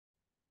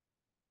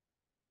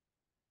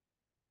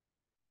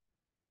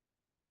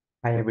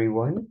Hi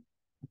everyone.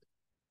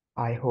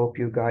 I hope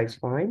you guys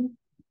fine.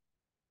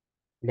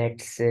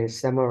 Let's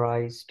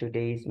summarize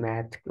today's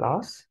math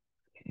class.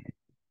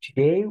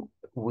 Today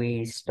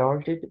we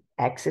started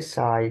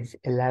exercise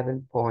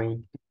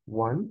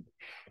 11.1.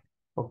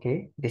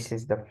 Okay, this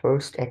is the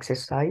first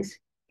exercise.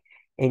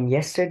 In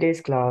yesterday's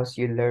class,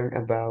 you learned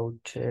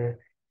about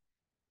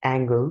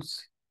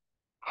angles,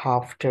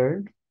 half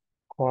turn,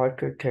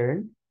 quarter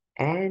turn,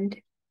 and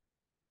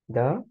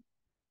the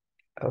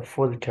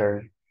full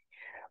turn.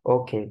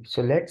 Okay,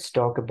 so let's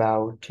talk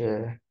about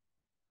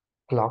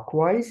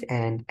clockwise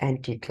and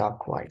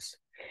anti-clockwise.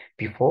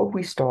 Before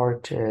we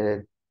start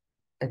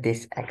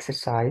this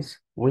exercise,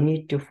 we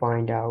need to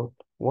find out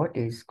what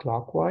is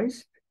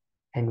clockwise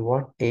and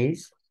what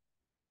is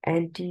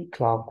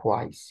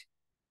anti-clockwise.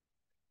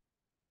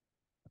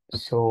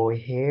 So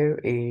here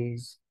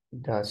is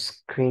the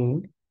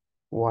screen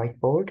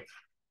whiteboard.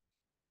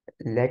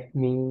 Let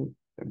me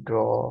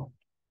draw,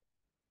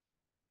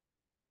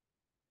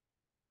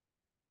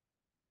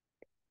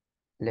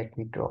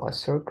 a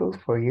circle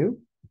for you.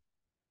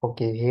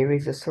 Okay, here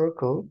is a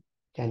circle.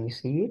 Can you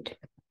see it?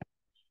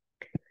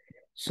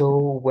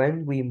 So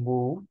when we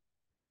move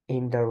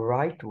in the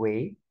right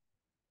way,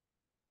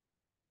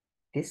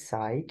 this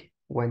side,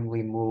 when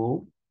we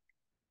move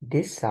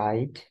this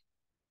side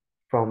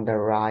from the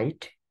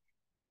right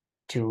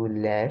to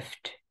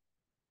left,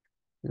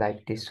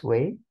 like this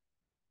way,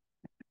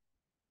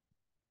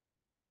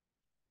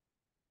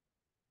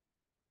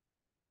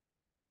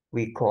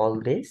 we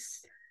call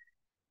this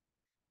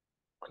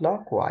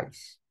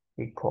clockwise.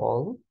 We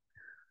call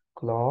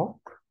clockwise,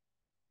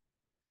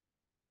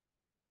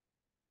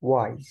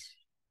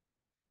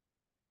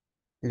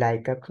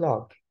 like a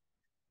clock.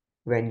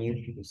 When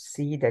you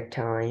see the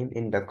time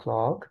in the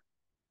clock,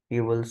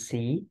 you will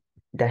see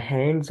the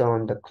hands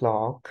on the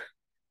clock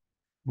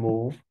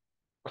move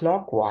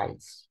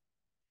clockwise.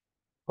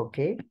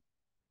 Okay?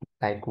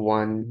 Like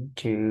 1,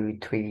 2,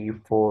 3,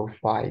 4,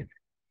 5.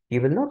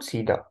 You will not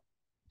see the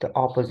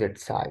opposite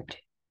side.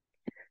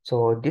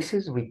 So this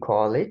is, we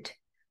call it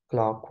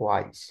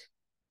clockwise.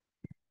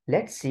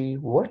 Let's see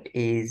what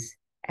is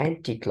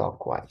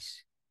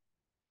anti-clockwise.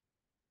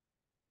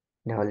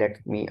 Now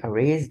let me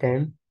erase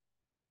them.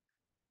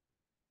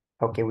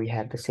 Okay, we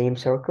have the same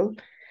circle.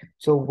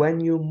 So when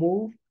you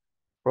move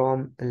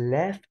from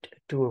left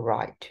to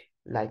right,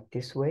 like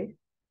this way,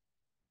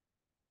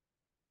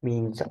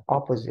 means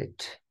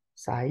opposite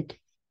side.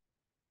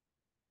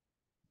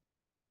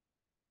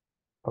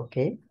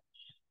 Okay,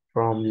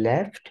 from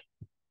left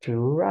to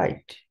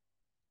right.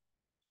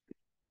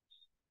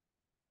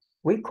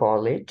 We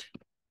call it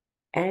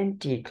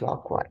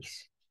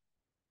anti-clockwise.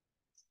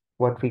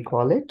 What we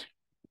call it?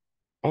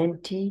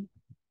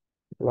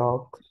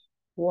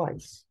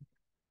 Anti-clockwise.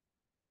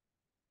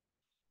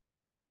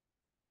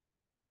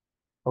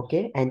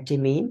 Okay, anti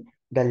mean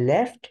the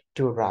left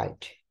to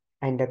right,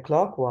 and the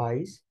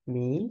clockwise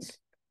means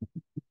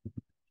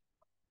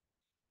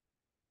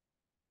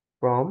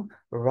from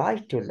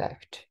right to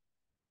left.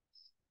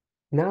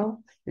 Now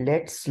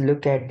let's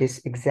look at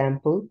this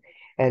example.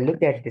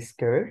 Look at this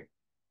girl.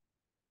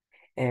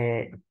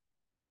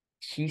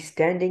 She's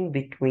standing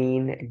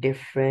between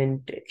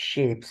different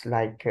shapes,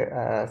 like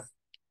a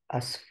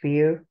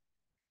sphere.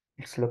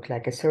 It's look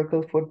like a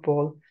circle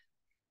football.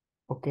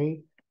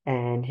 Okay,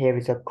 and here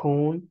is a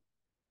cone.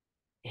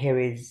 Here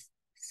is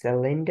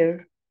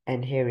cylinder,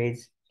 and here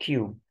is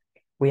cube.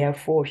 We have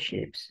four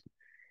shapes.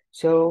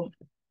 So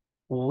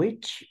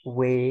which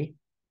way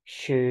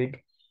should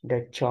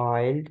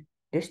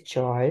this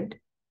child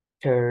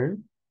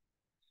turn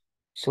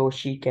so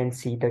she can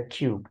see the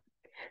cube?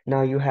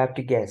 Now you have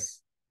to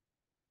guess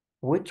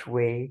which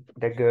way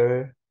the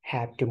girl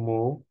had to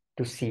move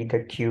to see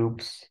this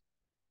cube.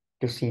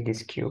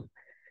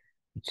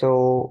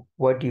 So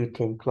what do you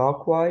think,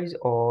 clockwise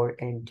or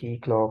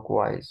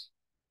anti-clockwise?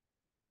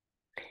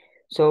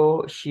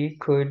 So she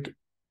could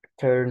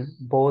turn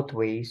both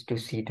ways to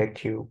see the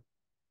cube.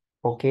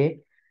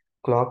 Okay,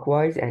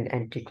 clockwise and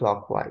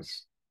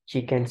anti-clockwise.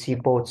 She can see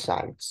both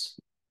sides.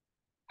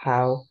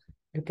 How?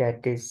 Look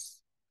at this.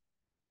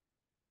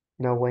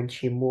 Now when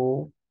she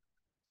move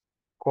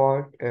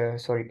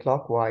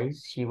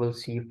clockwise, she will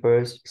see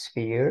first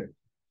sphere,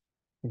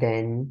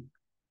 then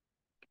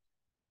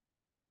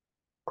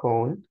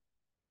cone,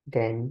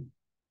 then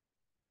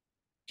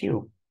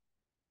cube.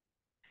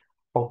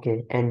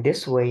 Okay, and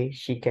this way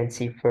she can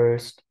see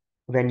first,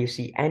 when you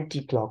see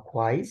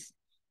anti-clockwise,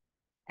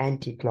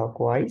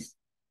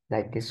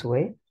 like this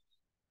way.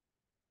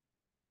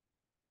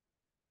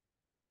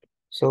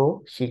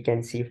 So she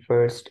can see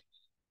first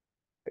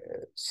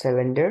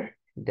cylinder,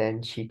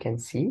 then she can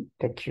see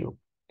the cube.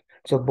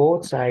 So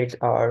both sides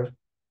are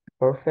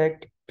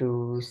perfect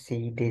to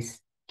see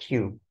this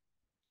cube,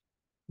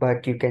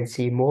 but you can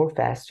see more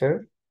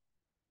faster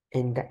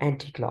in the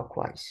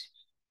anti-clockwise.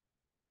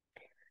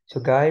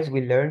 So guys,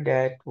 we learned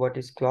that what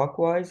is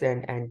clockwise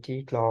and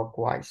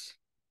anti-clockwise.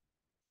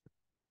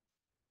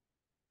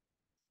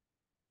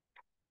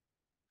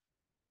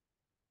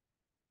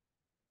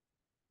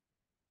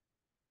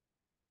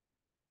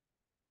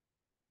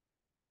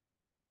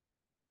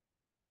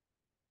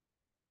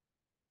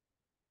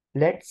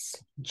 Let's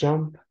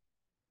jump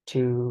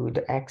to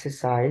the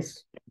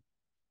exercise.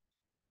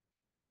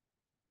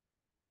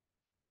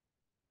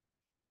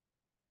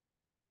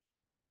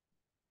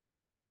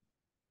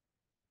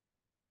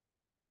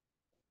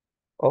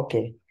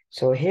 Okay,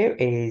 so here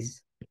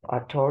is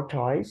a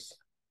tortoise.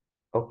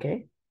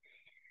 Okay,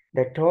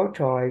 the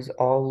tortoise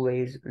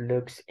always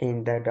looks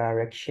in the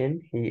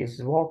direction he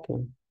is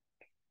walking.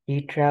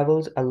 He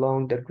travels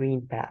along the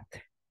green path.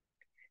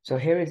 So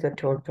here is the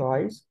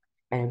tortoise,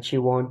 and she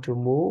wants to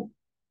move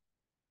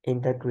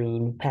in the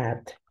green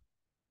path.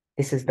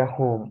 This is the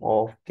home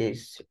of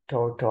this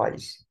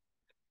tortoise.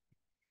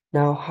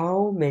 Now,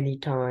 how many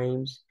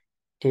times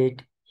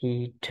did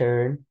he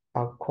turn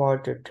a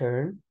quarter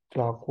turn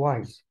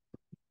clockwise?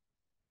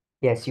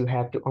 Yes, you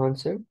have to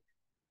answer.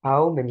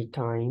 How many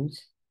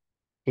times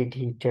did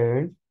he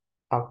turn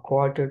a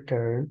quarter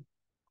turn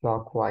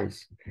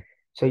clockwise?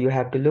 So you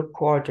have to look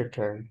quarter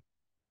turn.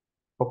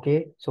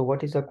 Okay, so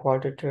what is a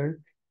quarter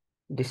turn?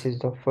 This is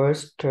the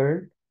first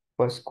turn,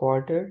 first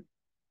quarter,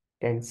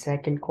 then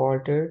second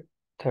quarter,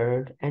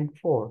 third, and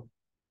fourth.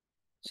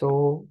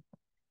 So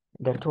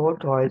the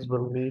tortoise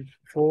will need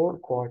four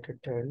quarter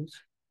turns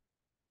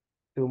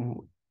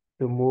to,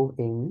 to move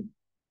in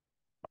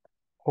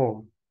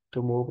home,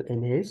 to move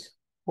in his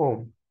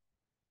home.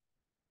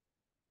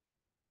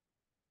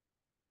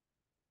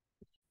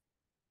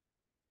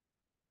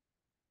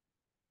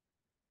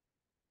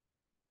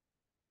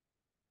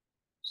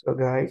 So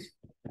guys,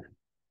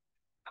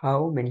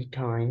 how many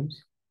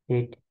times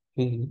did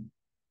he,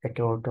 the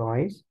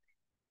tortoise,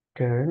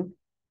 turn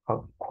a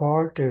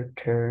quarter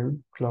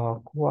turn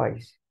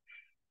clockwise?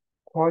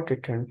 Quarter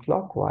turn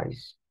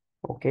clockwise.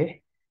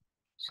 Okay,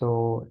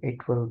 so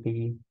it will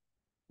be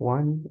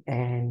 1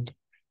 and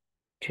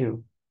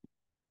 2.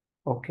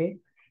 Okay,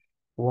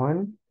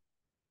 1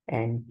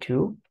 and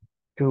 2.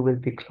 2 will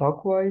be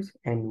clockwise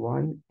and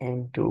 1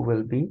 and 2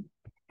 will be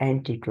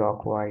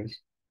anti-clockwise.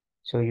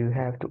 So you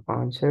have to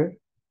answer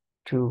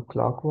 2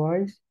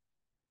 clockwise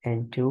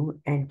and 2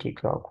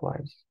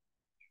 anti-clockwise.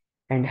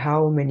 And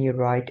how many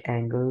right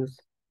angles?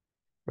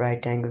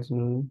 Right angles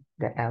mean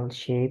the L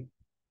shape.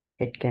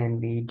 It can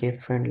be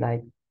different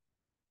like,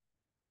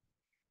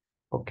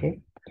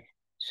 okay.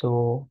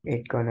 So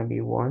it's gonna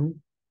be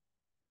 1,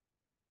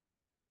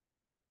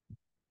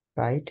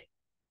 right?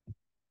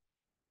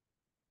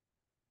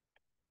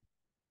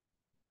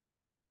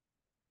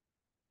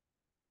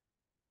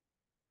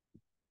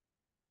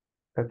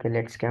 Okay,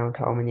 let's count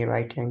how many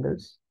right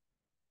angles.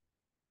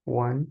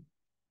 1,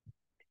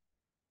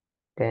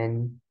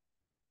 then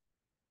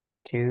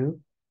 2,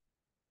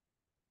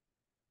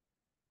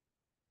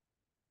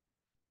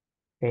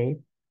 okay,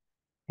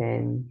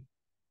 then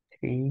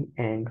 3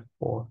 and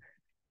 4.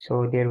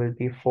 So there will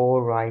be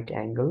 4 right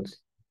angles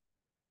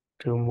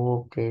to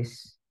move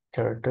this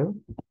turtle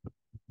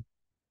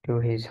to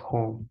his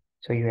home.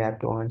 So you have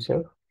to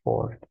answer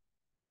 4.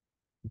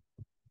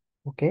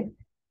 Okay,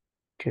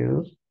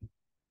 2,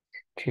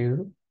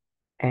 2,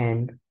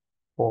 and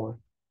 4.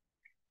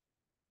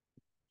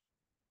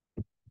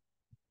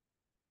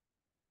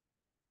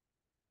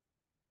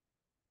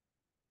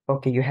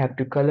 Okay, you have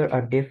to color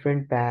a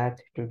different path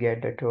to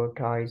get the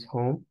tortoise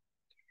home.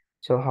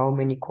 So how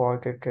many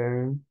quarter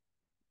turn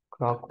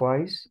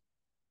clockwise?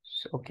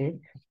 So, okay,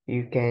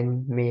 you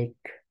can make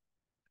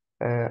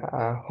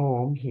a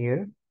home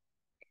here.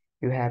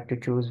 You have to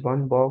choose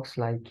one box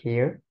like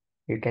here.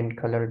 You can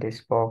color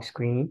this box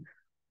green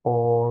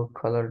or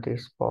color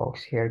this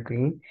box here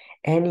green.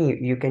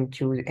 You can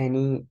choose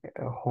any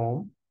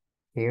home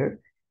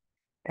here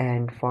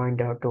and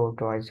find a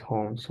tortoise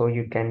home. So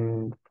you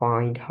can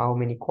find how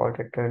many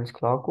quarter turns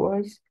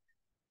clockwise,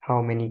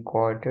 how many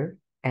quarter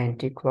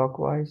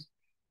anti-clockwise,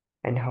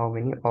 and how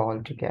many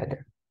all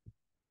together,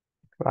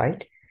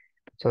 right?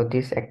 So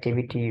this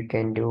activity you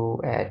can do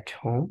at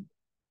home.